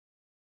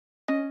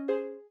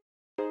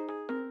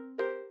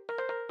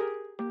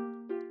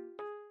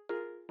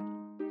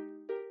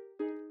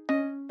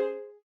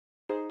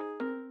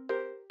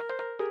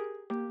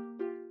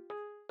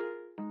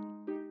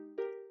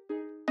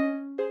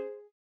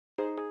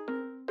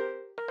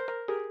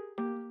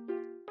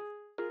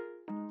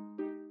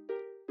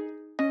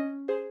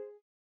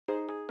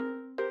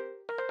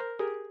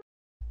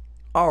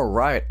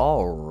Alright.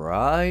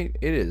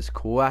 It is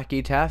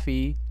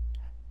QuakyTaffy.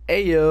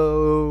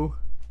 Ayo.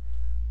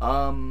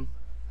 Um.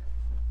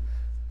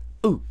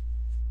 Ooh.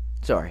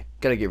 Sorry.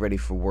 Gotta get ready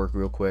for work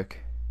real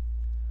quick.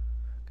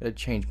 Gotta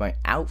change my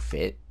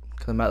outfit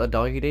because I'm at the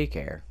doggy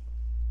daycare.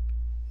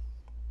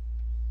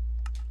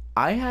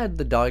 I had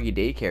the doggy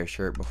daycare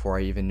shirt before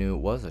I even knew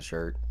it was a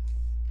shirt.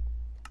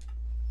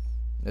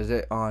 Is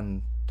it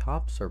on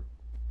tops or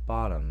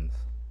bottoms?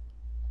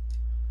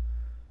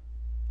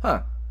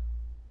 Huh.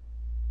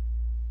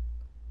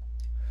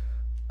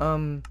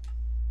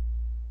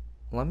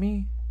 Let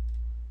me...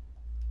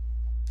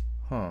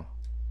 Huh.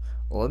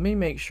 Let me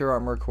make sure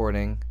I'm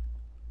recording.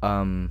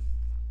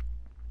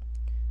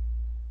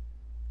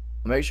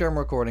 Make sure I'm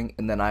recording,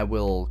 and then I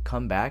will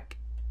come back.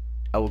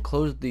 I will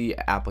close the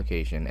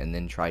application and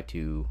then try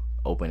to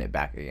open it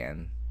back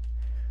again.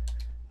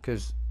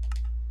 Because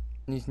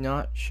he's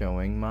not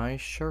showing my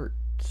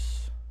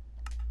shirts.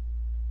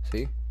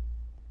 See?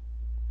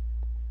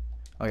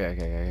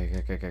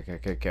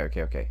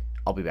 Okay.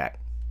 I'll be back.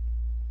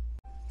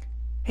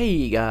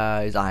 Hey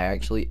guys, I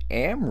actually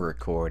am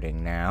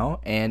recording now,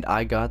 and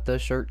I got the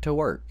shirt to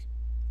work.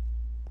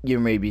 You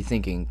may be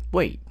thinking,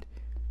 wait,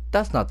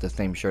 that's not the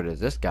same shirt as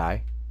this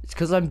guy. It's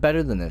because I'm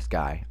better than this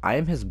guy. I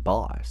am his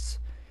boss.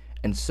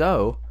 And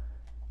so,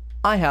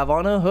 I have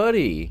on a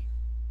hoodie.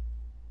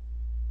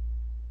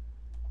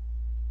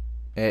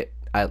 I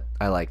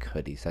like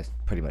hoodies, that's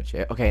pretty much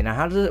it. Okay, now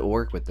how does it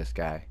work with this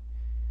guy?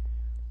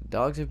 The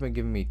dogs have been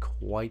giving me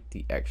quite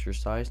the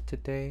exercise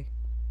today.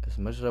 As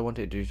much as I want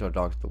to introduce our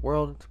dogs to the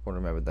world, it's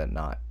important to remember that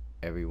not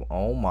everyone...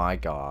 Oh my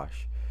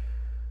gosh.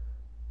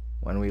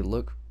 When we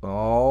look...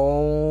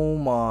 Oh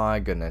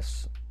my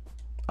goodness.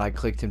 I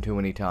clicked him too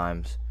many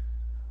times.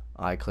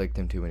 I'm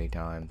gonna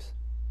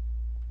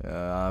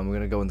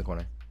go in the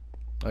corner.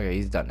 Okay,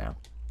 he's done now.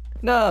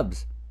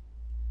 Nubs!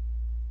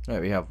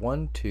 Alright, we have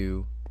 1,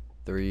 2,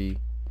 3,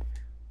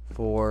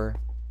 4,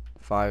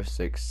 5,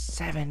 6,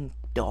 7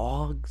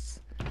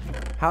 dogs.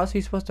 How is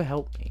he supposed to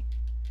help me?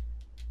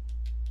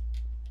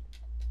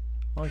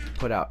 I'll just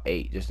put out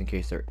 8 just in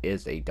case there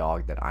is a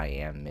dog that I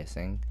am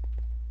missing.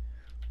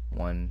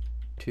 1,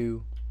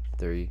 2,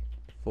 3,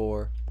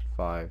 4,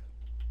 5,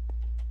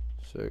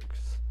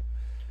 6,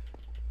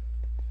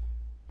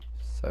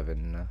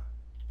 7,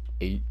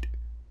 8.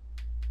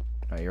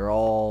 Now you're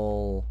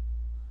all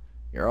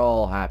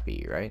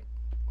happy, right?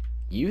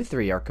 You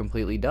 3 are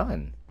completely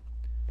done.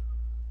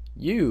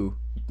 You,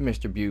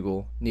 Mr.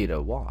 Bugle, need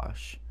a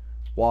wash.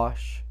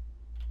 Wash,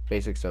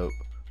 basic soap,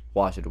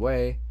 wash it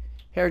away,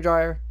 hair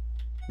dryer,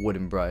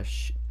 wooden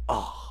brush.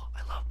 Oh,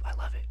 I love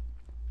it.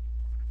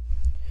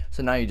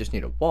 So now you just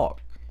need a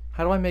walk.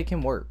 How do I make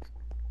him work?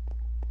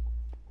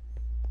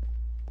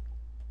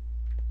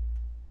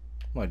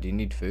 What, do you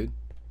need food?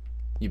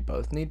 You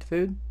both need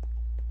food?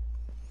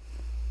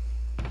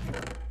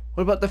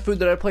 What about the food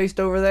that I placed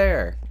over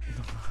there?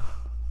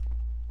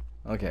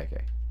 Okay.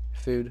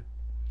 Food.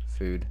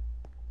 And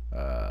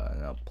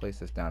I'll place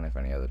this down if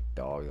any other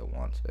dog that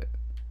wants it.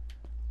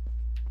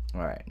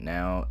 Alright,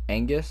 now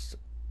Angus.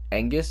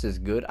 Angus is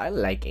good. I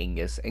like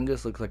Angus.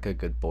 Angus looks like a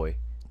good boy.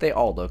 They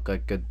all look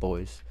like good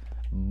boys.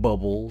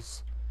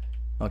 Bubbles.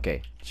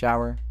 Okay,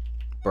 shower,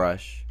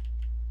 brush,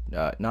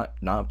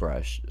 not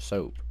brush,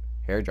 soap,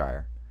 hair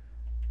dryer,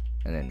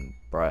 and then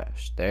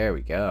brush. There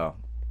we go.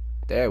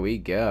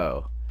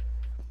 So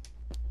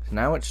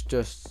now it's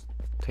just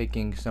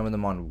taking some of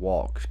them on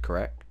walks,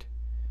 correct?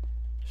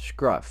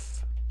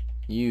 Scruff,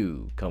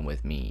 you come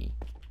with me.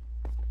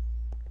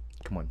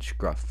 Come on,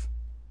 Scruff.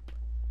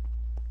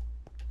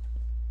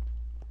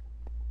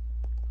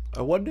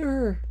 I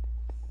wonder...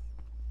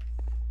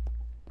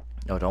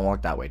 No, don't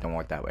walk that way.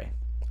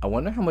 I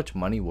wonder how much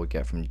money we'll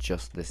get from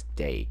just this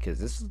day, because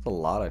this is a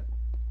lot of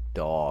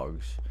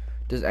dogs.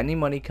 Does any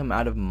money come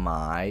out of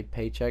my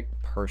paycheck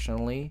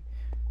personally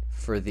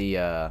for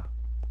the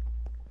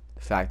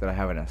fact that I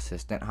have an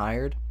assistant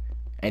hired?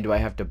 And do I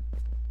have to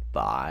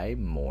buy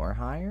more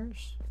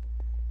hires?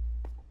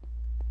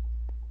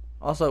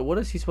 Also, what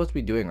is he supposed to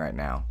be doing right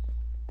now?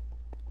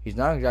 He's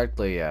not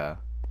exactly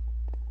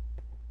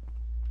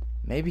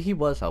maybe he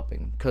was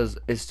helping, because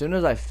as soon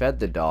as I fed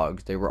the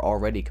dogs, they were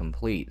already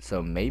complete.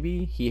 So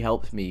maybe he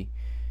helps me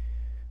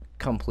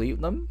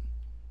complete them?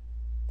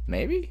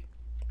 Maybe?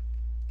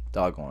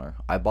 Dog owner.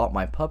 I bought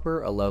my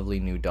pupper a lovely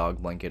new dog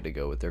blanket to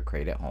go with their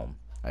crate at home.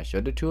 I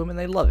showed it to them and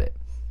they love it.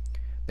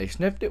 They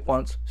sniffed it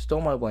once,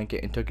 stole my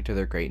blanket, and took it to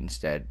their crate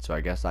instead, so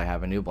I guess I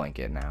have a new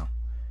blanket now.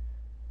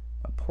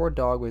 A poor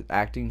dog was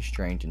acting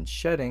strange and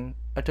shedding.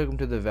 I took him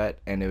to the vet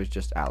and it was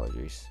just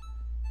allergies.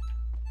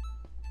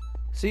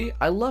 See,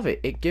 I love it.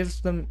 It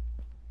gives them...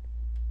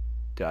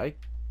 Did I...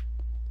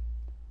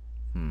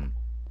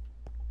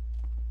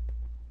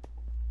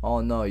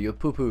 Oh no, you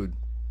poo-pooed.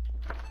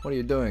 What are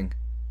you doing?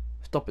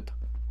 Stop it.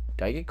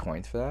 Did I get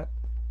coins for that?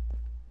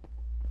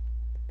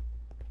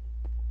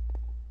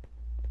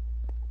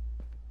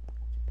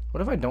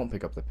 What if I don't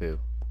pick up the poo?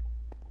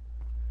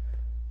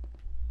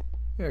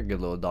 You're a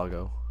good little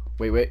doggo.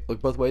 Wait,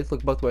 look both ways,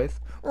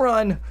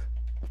 Run!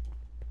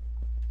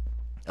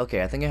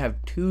 Okay, I think I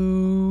have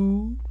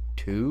two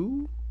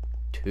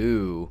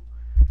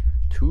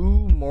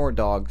more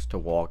dogs to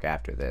walk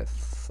after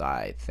this,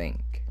 I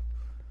think.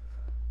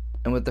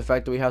 And with the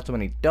fact that we have so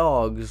many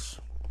dogs,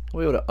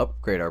 we'll be able to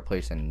upgrade our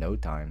place in no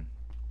time.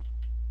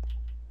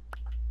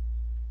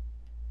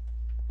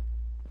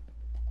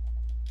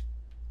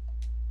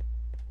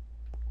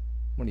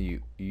 What are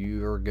you?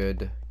 You're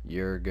good.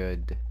 You're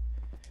good.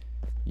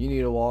 You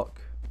need a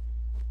walk.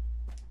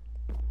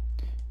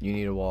 You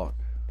need a walk.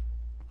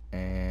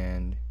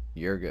 And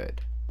you're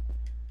good.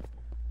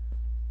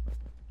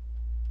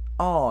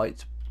 Oh,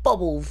 it's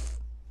Bubbles.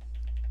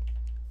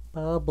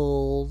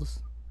 Bubbles.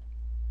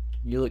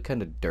 You look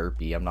kind of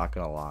derpy, I'm not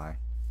gonna lie.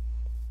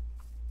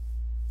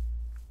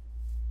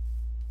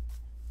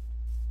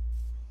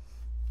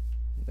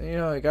 You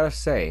know, I gotta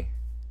say,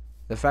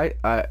 the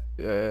fact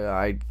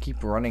I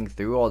keep running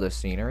through all the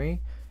scenery,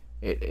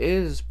 it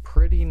is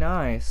pretty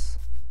nice.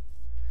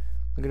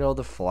 Look at all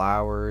the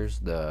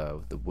flowers,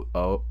 oh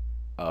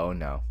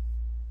no.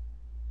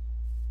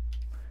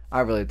 I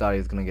really thought he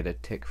was gonna get a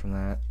tick from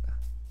that.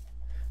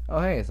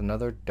 Oh hey, it's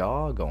another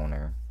dog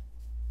owner.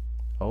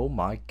 Oh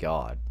my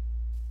god.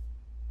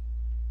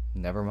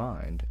 Never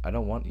mind. I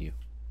don't want you.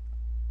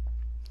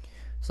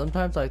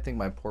 Sometimes I think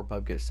my poor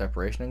pup gets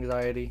separation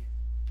anxiety.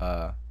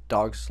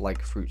 Dogs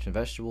like fruits and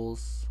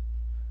vegetables.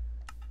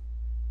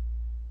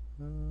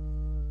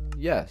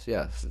 Yes.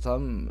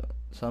 Some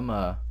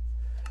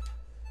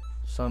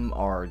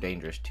are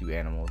dangerous to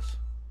animals.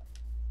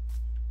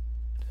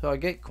 So I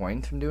get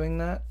coins from doing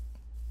that.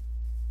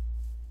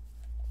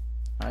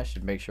 I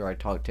should make sure I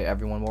talk to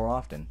everyone more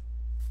often.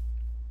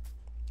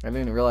 I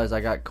didn't even realize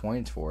I got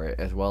coins for it,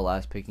 as well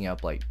as picking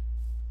up, like...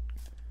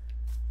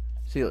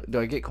 See, do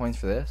I get coins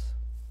for this?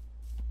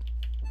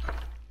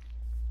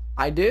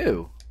 I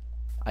do!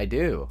 I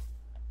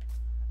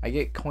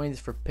get coins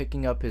for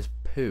picking up his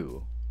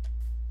poo.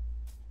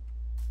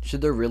 Should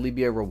there really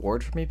be a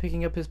reward for me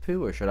picking up his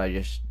poo, or should I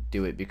just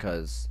do it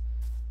because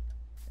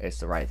it's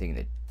the right thing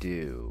to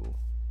do?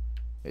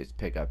 Is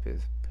pick up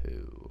his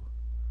poo.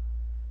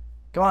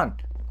 Come on!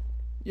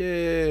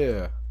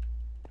 Yeah!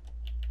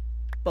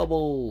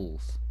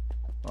 Bubbles!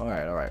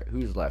 Alright.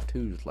 Who's left?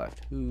 Who is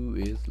left?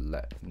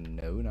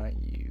 No, not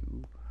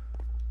you.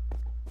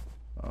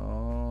 I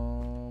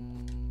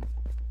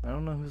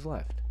don't know who's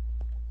left.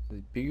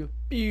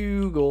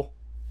 Bugle.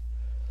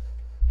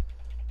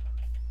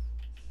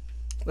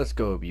 Let's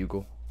go,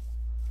 Bugle.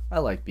 I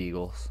like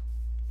beagles.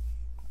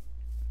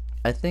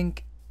 I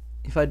think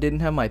if I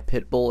didn't have my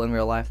pit bull in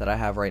real life that I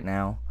have right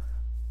now,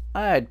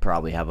 I'd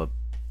probably have a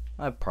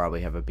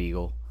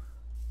beagle.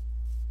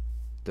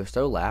 They're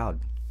so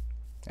loud.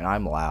 And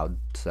I'm loud,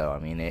 so I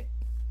mean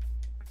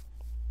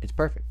it's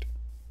perfect.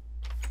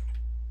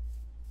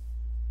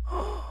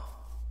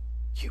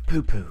 You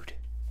poo-pooed.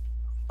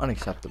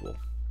 Unacceptable.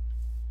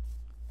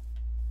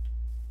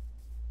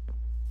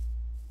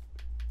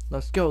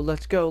 Let's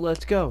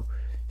go.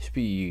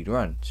 Speed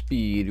run.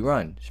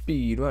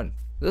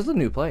 This is a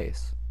new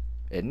place,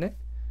 isn't it?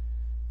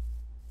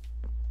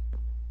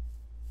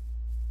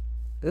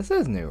 This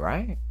is new,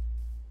 right?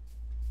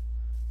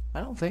 I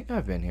don't think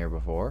I've been here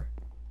before.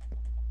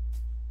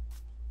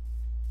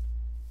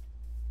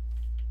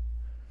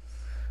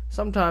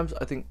 Sometimes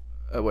I think,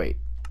 wait,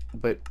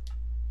 but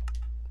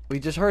we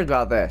just heard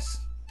about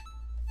this.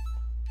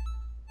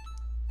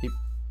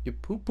 You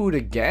poo-pooed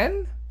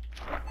again?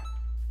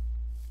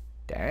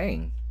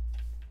 Dang.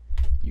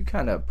 You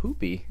kind of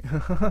poopy.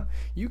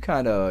 you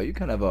kind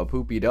of a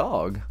poopy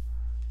dog.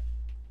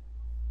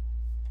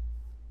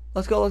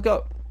 Let's go.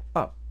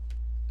 Oh,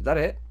 is that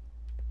it?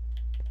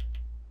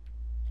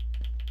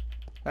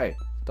 Hey,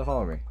 don't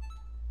follow me.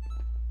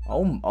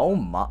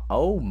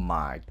 Oh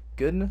my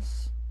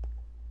goodness.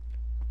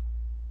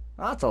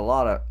 That's a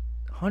lot of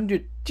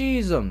 100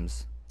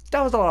 Jeezums.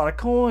 That was a lot of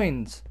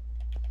coins.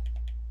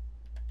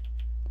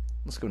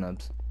 Let's go,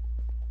 Nubs.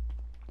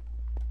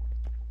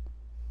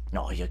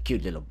 Oh, you're a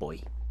cute little boy.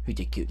 Who's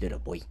a cute little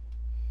boy?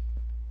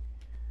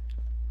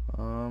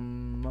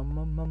 I'm gonna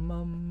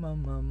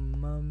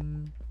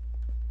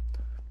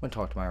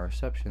talk to my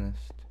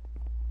receptionist.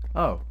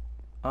 Oh,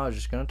 I was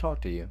just gonna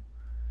talk to you.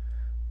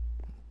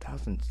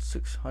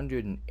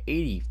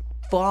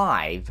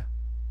 1,685.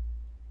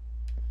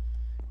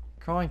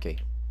 Cronky.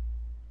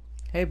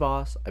 Hey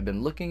boss, I've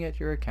been looking at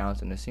your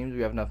accounts and it seems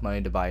we have enough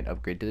money to buy an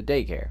upgrade to the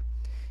daycare.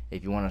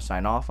 If you want to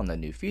sign off on the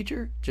new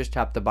feature, just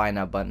tap the buy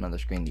now button on the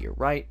screen to your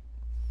right.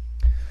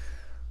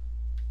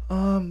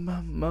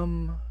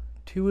 2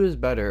 is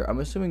better. I'm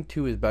assuming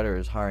 2 is better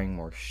is hiring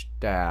more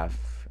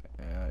staff.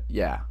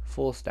 Yeah,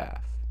 full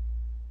staff.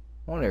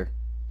 I wonder,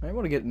 I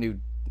want to get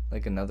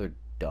another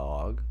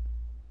dog.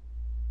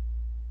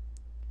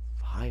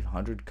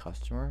 500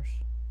 customers?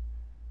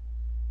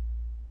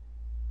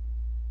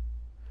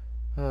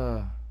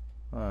 Alright,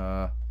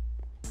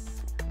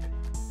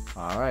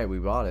 we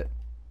bought it.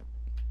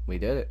 We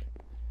did it.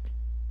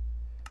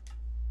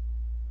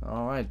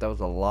 Alright, that was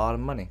a lot of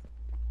money.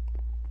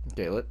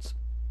 Okay, let's...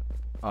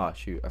 Oh,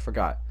 shoot, I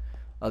forgot.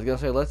 I was gonna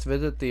say, let's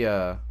visit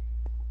the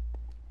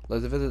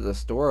Let's visit the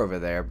store over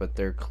there, but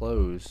they're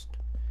closed.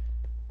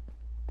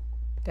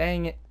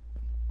 Dang it.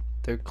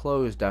 They're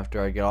closed after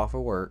I get off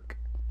of work.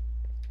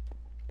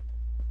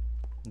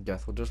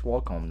 Guess we'll just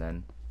walk home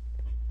then.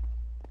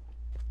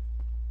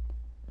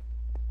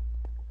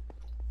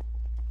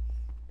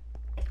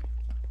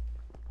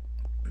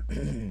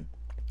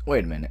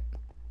 Wait a minute.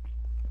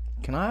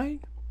 Can I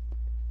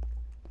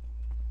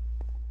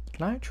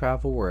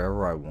travel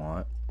wherever I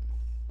want?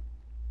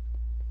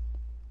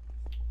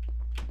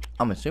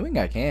 I'm assuming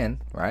I can,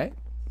 right?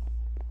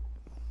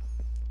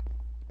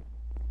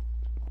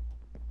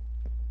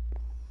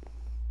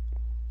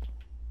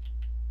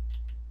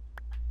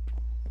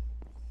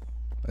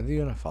 Are you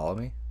gonna follow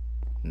me?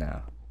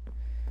 No.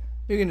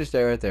 You can just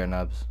stay right there,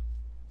 Nubs.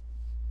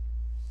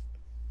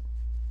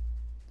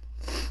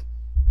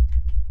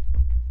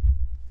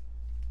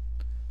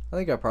 I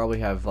think I probably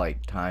have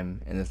like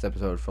time in this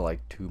episode for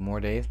like 2 more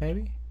days,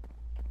 maybe.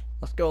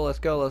 Let's go, let's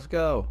go, let's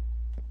go.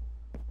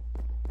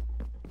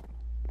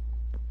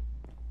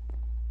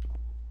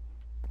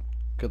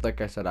 Cause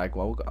like I said, I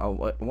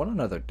want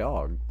another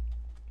dog.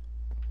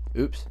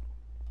 Oops.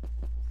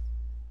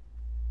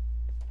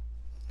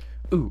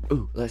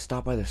 Ooh, let's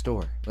stop by the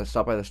store. Let's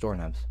stop by the store,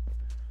 Nubs.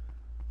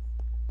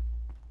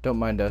 Don't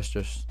mind us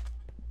just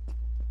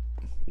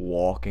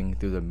walking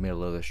through the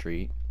middle of the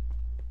street.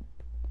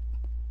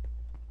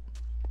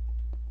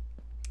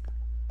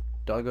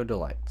 Doggo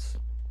Delights.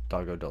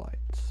 Doggo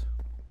Delights.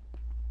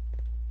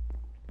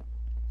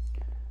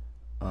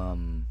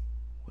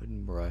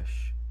 Wooden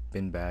brush,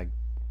 bin bag,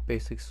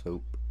 basic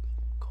soap,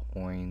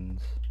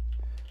 coins.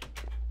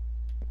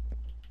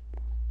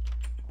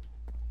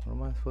 What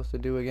am I supposed to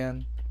do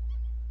again?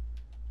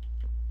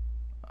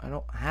 I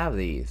don't have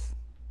these.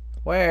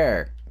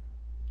 Where?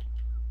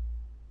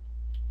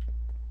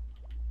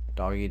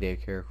 Doggy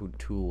daycare food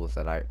tools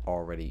that I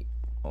already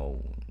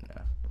own.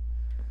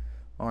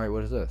 Alright,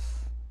 what is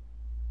this?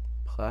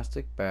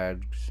 Plastic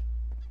bags.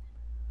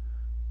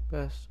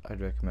 Best, I'd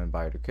recommend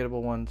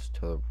biodegradable ones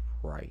to the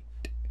right.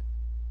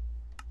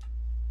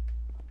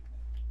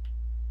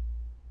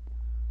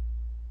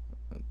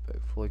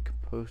 Fully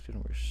composted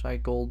and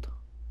recycled.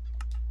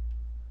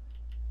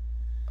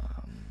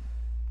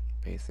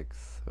 Basic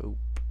soap.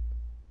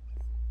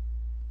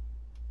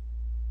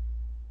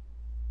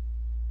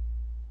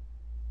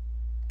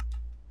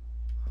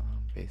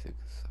 Basic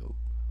soap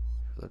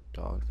for the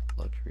dog's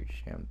luxury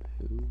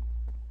shampoo.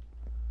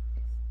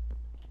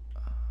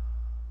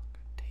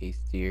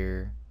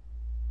 Tastier.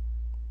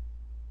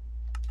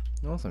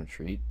 I want some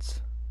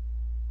treats.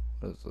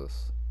 What is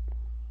this?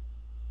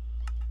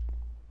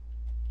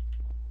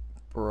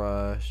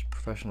 Brush,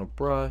 professional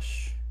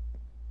brush,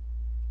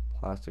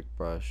 plastic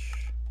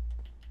brush,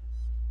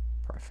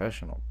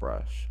 professional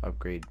brush,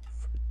 upgrade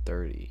for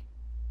 30.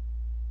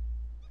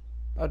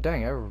 Oh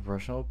dang, I have a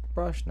professional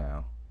brush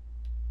now.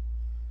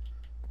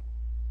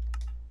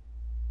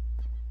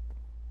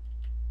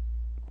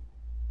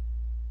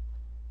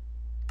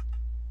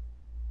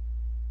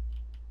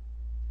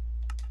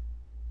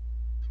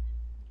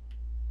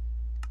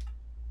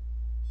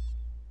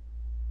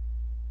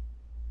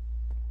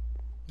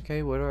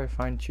 Okay, where do I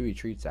find chewy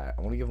treats at?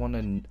 I want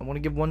to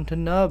give one to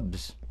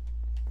Nubs.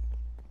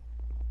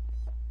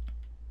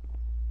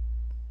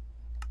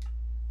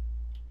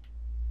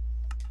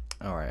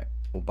 All right,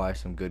 we'll buy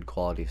some good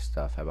quality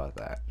stuff. How about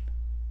that?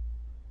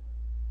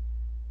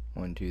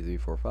 1, 2, 3,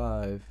 4,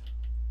 5.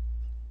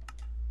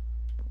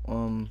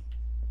 We'll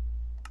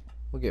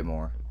get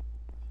more.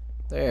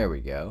 There we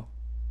go.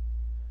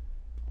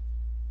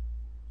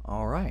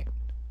 All right.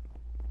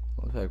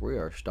 Looks like we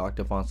are stocked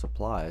up on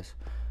supplies.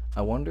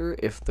 I wonder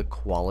if the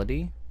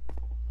quality...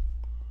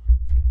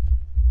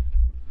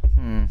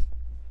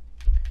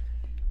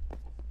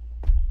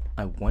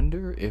 I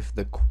wonder if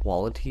the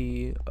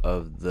quality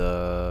of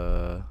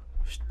the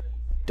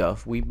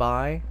stuff we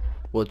buy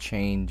will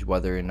change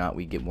whether or not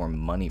we get more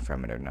money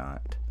from it or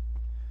not.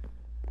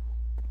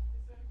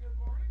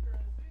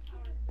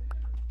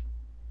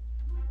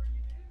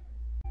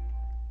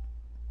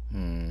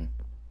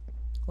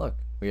 Look,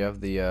 we have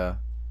the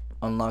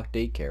unlock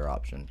daycare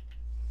option.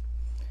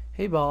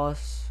 Hey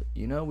boss,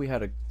 you know we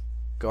had a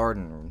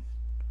garden room.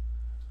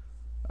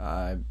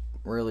 I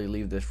rarely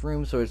leave this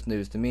room, so it's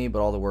news to me,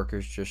 but all the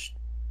workers just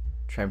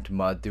tramped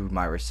mud through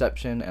my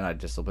reception, and I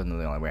disciplined them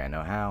the only way I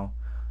know how.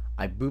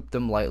 I booped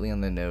them lightly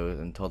on the nose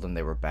and told them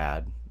they were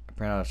bad. I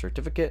printed out a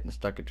certificate and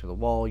stuck it to the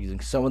wall using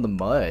some of the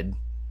mud.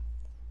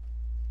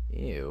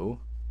 Ew.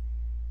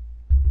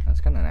 That's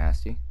kind of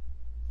nasty.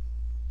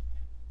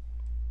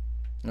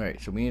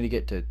 Alright, so we need to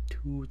get to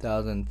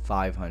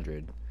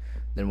 2,500.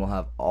 Then we'll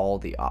have all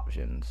the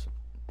options.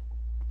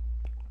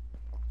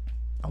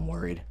 I'm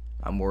worried.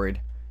 I'm worried.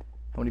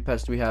 How many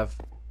pets do we have?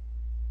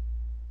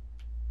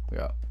 We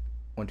got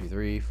 1, 2,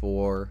 3,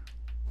 4,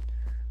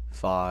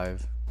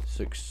 5,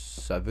 6,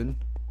 7.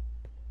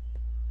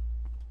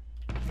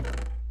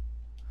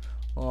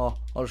 Oh,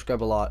 I'll just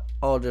grab a lot.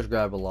 I'll just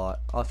grab a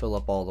lot. I'll fill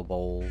up all the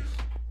bowls.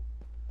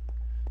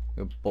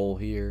 A bowl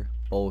here,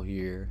 bowl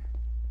here,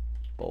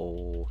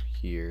 bowl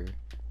here.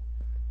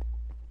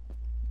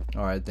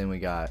 Alright, then we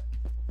got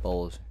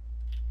bowls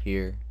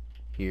here,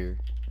 here,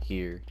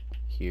 here,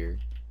 here,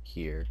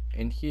 here,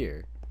 and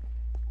here.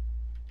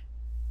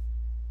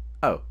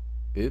 Oh,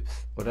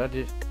 oops. What did I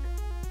do?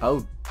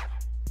 Oh,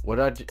 what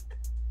did I do?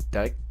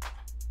 Did I...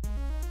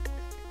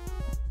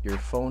 Your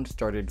phone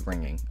started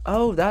ringing.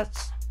 Oh,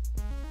 that's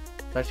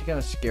actually kind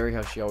of scary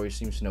how she always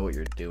seems to know what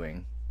you're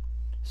doing.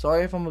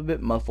 Sorry if I'm a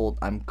bit muffled.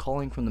 I'm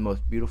calling from the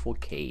most beautiful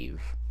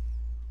cave.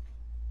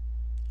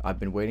 I've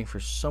been waiting for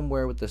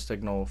somewhere with the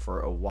signal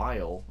for a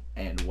while,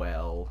 and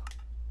well...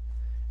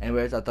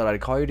 Anyways, I thought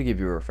I'd call you to give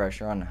you a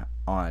refresher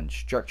on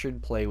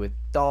structured play with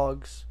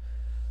dogs.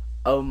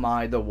 Oh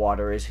my, the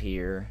water is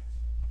here.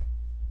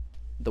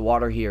 The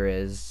water here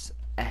is...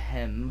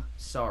 Ahem,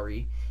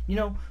 sorry. You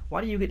know,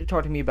 why do you get to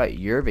talk to me about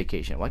your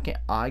vacation? Why can't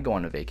I go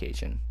on a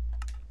vacation?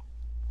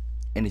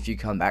 And if you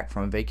come back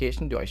from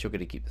vacation, do I still get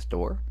to keep the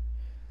store?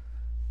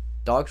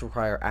 Dogs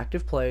require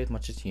active play as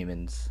much as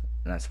humans,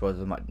 and I suppose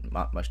it's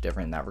not much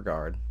different in that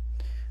regard.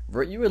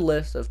 Wrote you a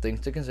list of things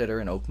to consider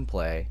in open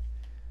play.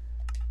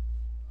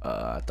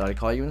 I thought I'd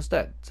call you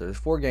instead. So there's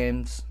 4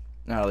 games,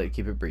 and I'll let you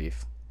keep it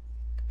brief.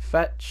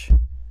 Fetch.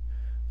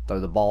 Throw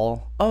the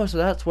ball. Oh, so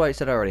that's why I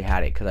said I already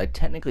had it, because I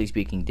technically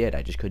speaking did,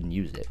 I just couldn't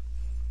use it.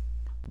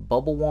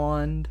 Bubble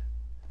wand.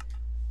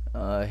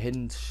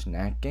 Hidden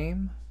snack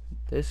game.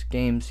 This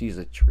game sees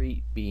a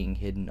treat being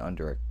hidden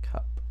under a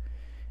cup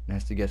and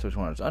has to guess which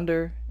one it's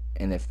under,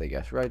 and if they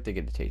guess right, they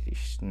get a tasty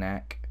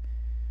snack.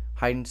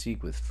 Hide and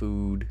seek with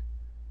food.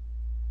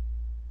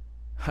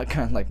 I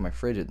kind of like my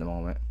fridge at the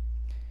moment.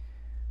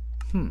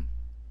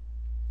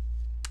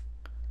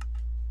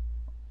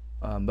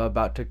 I'm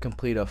about to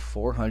complete a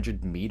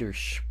 400-meter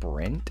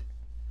sprint.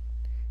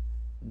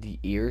 The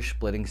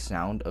ear-splitting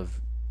sound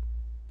of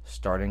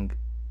starting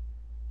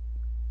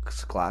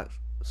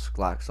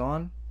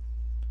sklaxon.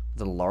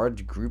 The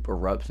large group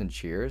erupts and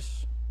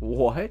cheers.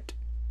 What?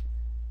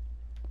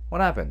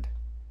 What happened?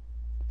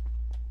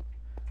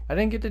 I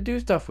didn't get to do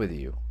stuff with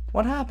you.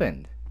 What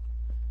happened?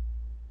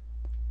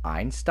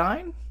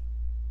 Einstein?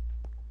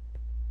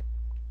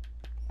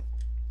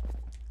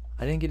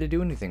 I didn't get to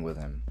do anything with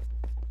him.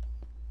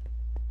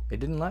 They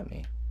didn't let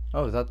me.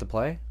 Oh, is that the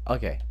play?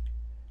 Okay.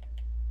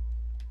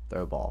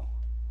 Throw ball.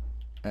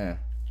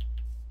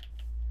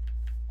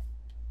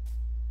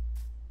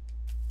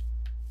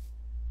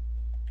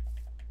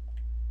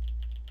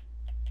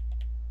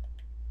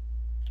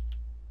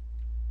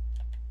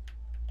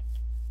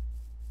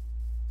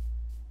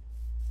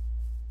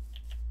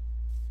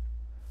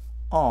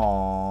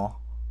 Aww,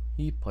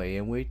 he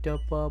playing with the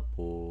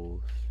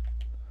bubbles.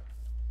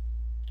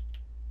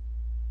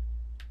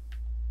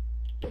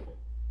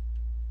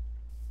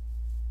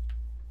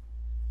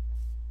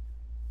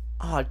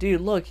 Aw,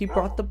 dude, look, he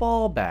brought the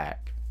ball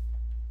back.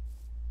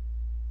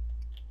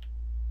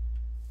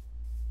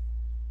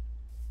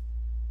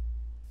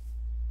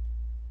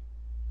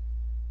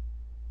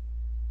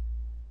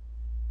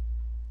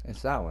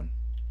 It's that one.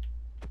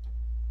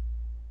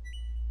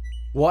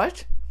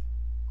 What?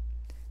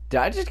 Did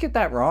I just get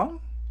that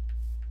wrong?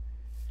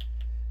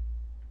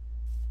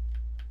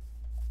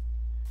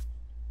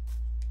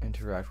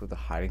 Interact with a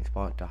hiding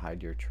spot to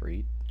hide your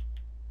treat.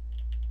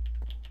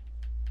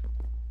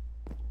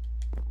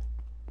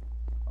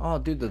 Oh,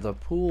 dude, there's a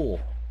pool.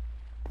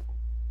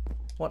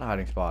 What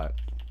hiding spot?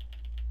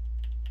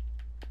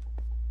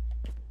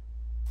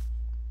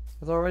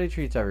 There's already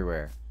treats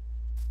everywhere.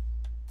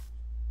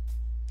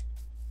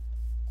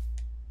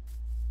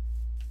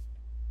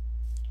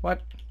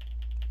 What?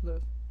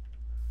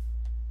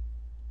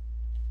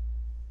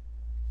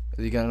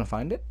 Is he gonna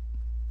find it?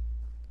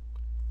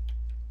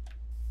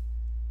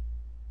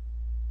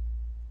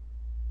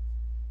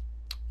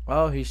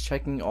 Oh, he's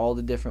checking all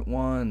the different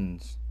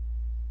ones.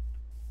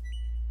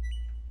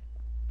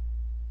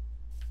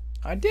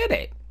 I did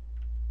it.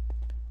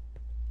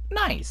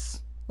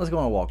 Nice. Let's go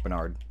on a walk,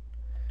 Bernard.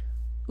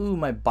 Ooh,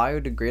 my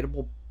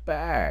biodegradable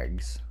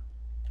bags.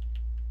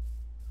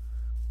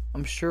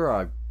 I'm sure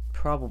I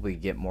probably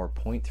get more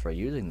points for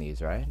using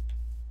these, right?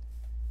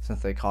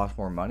 Since they cost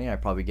more money, I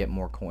probably get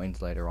more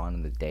coins later on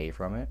in the day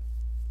from it.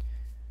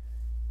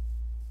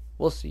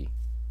 We'll see.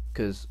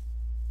 Because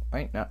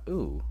right now,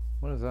 ooh,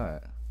 what is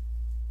that?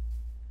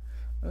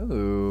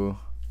 Ooh.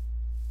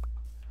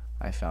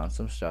 I found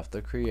some stuff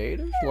the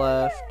creators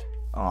left.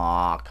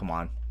 Aw, come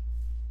on.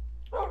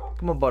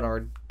 Come on,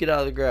 Bernard. Get out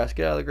of the grass.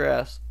 Get out of the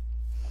grass.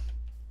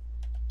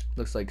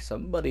 Looks like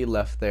somebody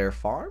left their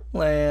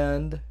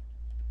farmland.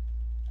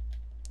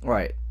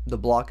 Right. The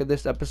block of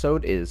this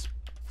episode is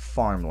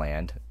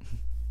farmland.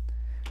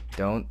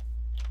 Don't.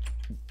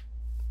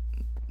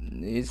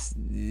 It's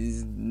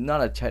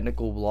not a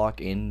technical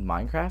block in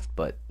Minecraft,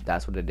 but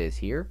that's what it is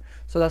here.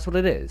 So that's what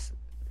it is.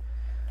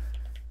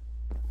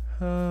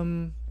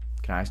 Can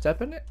I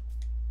step in it?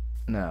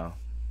 No.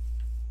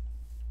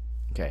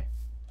 Okay.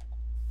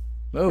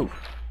 Move.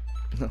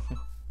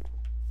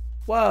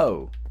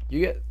 Whoa. You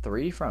get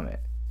 3 from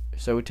it.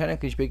 So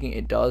technically speaking,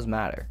 it does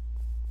matter.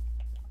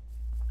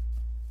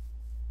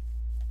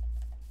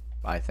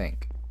 I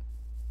think.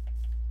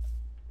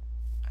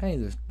 Hey,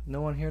 there's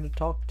no one here to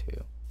talk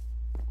to.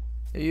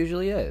 It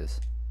usually is.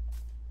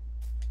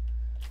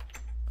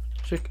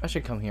 I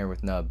should come here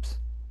with Nubs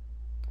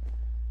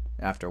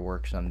after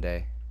work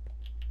someday.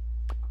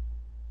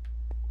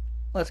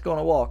 Let's go on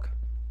a walk.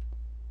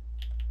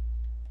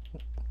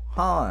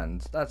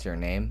 Hans, that's your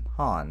name,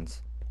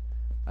 Hans.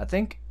 I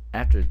think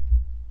after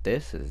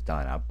this is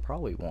done, I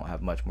probably won't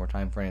have much more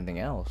time for anything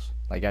else.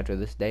 Like after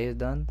this day is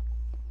done.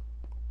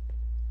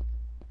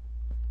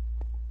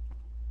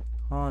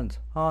 Hans,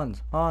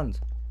 Hans, Hans.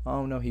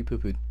 Oh no, he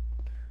poo-pooed.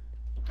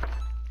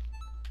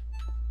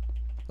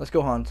 Let's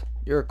go, Hans.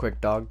 You're a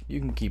quick dog. You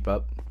can keep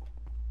up.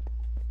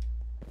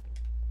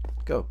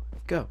 Go,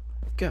 go,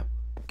 go,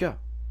 go,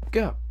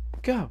 go,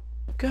 go,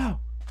 go,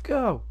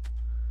 go.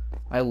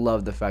 I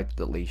love the fact that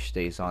the leash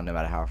stays on no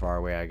matter how far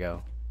away I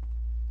go.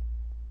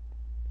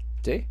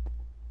 See?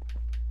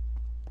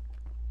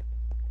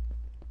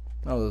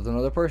 Oh, there's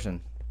another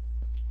person.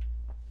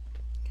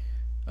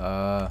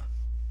 My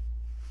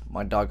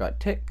dog got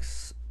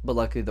ticks, but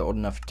luckily they're old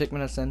enough for tick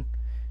medicine.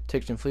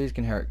 Ticks and fleas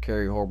can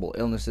carry horrible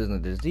illnesses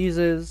and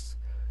diseases.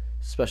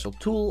 Special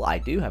tool. I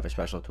do have a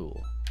special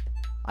tool.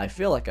 I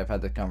feel like I've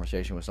had this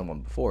conversation with someone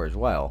before as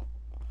well.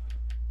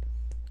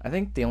 I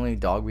think the only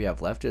dog we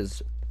have left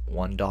is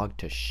one dog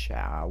to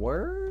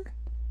shower?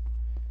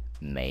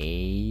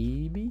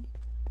 Maybe?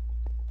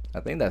 I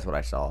think that's what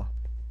I saw.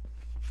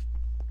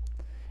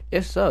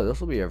 If so,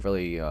 this will be a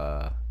really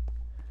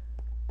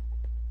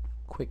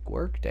quick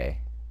work day.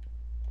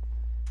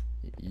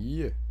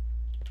 Yeah.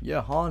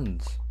 Yeah,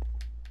 Hans.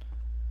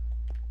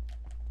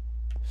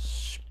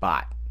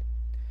 Spot.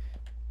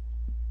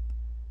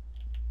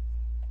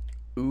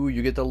 Ooh,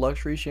 you get the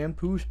luxury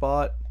shampoo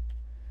spot.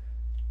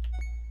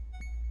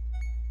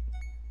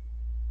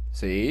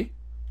 See?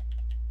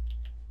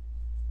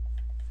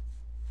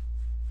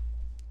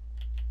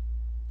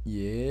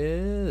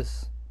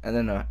 Yes. And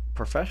then a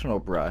professional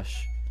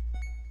brush.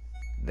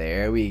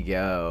 There we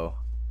go.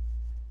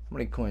 How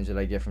many coins did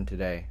I get from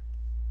today?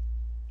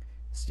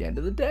 It's the end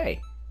of the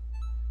day.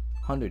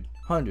 100,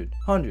 100,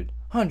 100,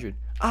 100.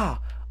 Ah,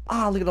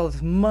 look at all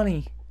this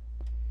money.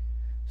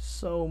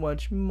 So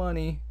much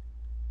money.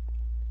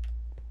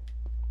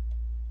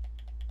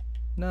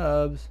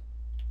 Nubs.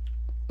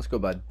 Let's go,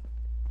 bud.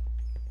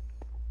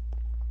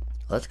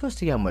 Let's go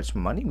see how much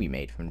money we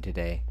made from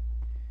today.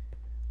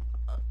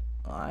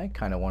 I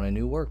kind of want a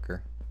new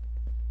worker.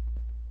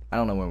 I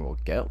don't know when we'll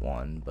get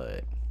one,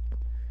 but...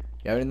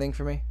 You have anything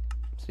for me?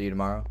 See you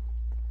tomorrow.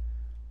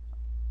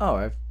 Oh,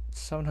 I have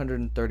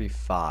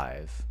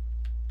 735.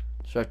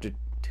 So after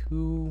 2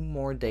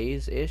 more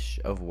days-ish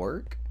of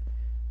work,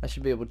 I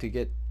should be able to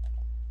get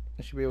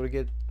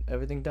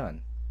everything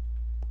done.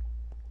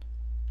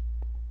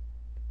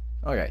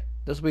 Okay,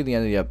 this will be the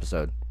end of the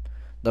episode.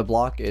 The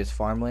block is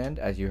farmland,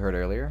 as you heard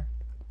earlier.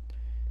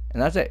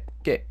 And that's it.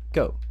 Get,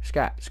 go,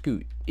 scat,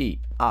 scoot,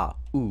 eat, ah,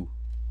 ooh.